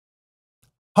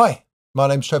Hi, my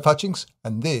name's Trev Hutchings,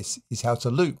 and this is how to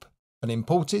loop an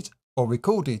imported or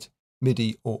recorded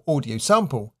MIDI or audio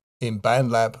sample in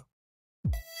Bandlab.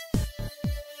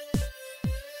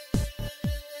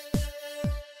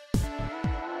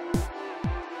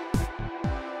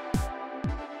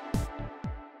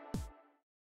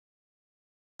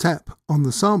 Tap on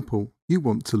the sample you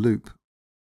want to loop.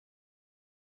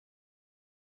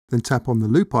 Then tap on the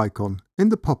loop icon in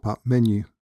the pop-up menu.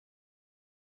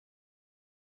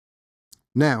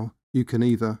 Now you can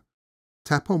either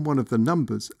tap on one of the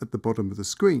numbers at the bottom of the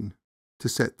screen to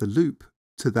set the loop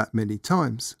to that many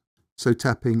times. So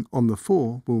tapping on the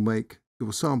 4 will make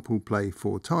your sample play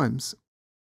 4 times.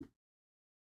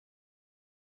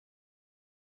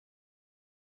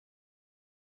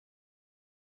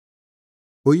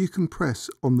 Or you can press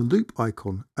on the loop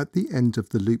icon at the end of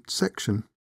the looped section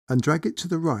and drag it to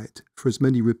the right for as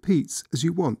many repeats as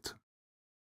you want.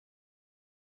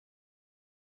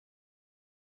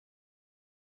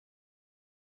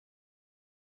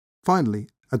 Finally,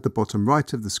 at the bottom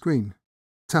right of the screen,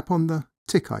 tap on the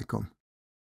tick icon.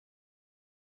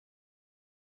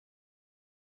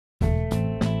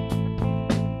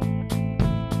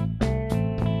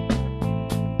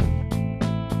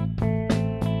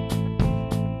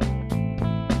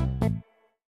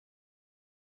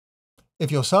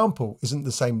 If your sample isn't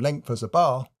the same length as a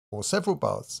bar or several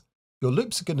bars, your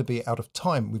loops are going to be out of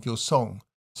time with your song,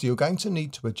 so you're going to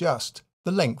need to adjust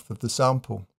the length of the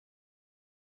sample.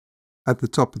 At the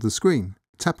top of the screen,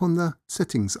 tap on the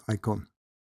Settings icon.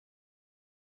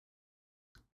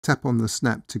 Tap on the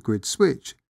Snap to Grid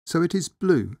switch so it is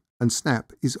blue and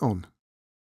Snap is on.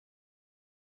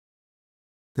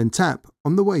 Then tap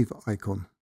on the Wave icon.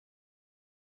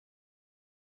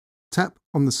 Tap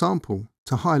on the sample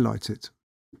to highlight it.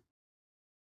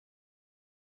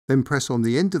 Then press on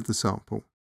the end of the sample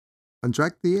and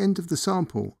drag the end of the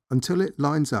sample until it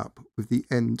lines up with the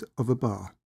end of a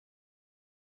bar.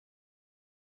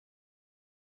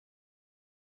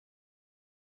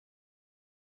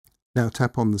 Now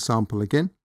tap on the sample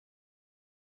again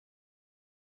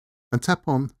and tap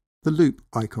on the loop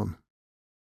icon.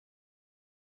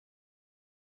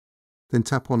 Then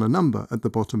tap on a number at the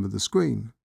bottom of the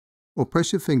screen, or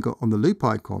press your finger on the loop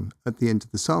icon at the end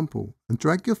of the sample and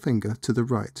drag your finger to the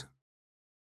right.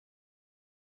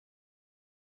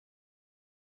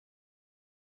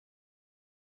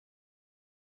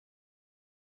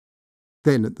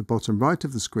 Then at the bottom right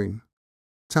of the screen,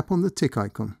 tap on the tick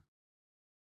icon.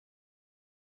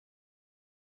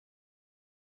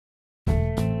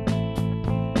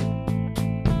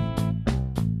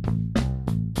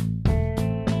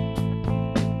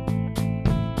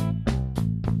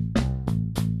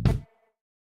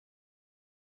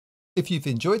 If you've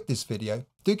enjoyed this video,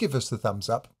 do give us the thumbs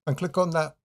up and click on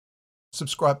that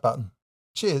subscribe button.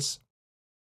 Cheers!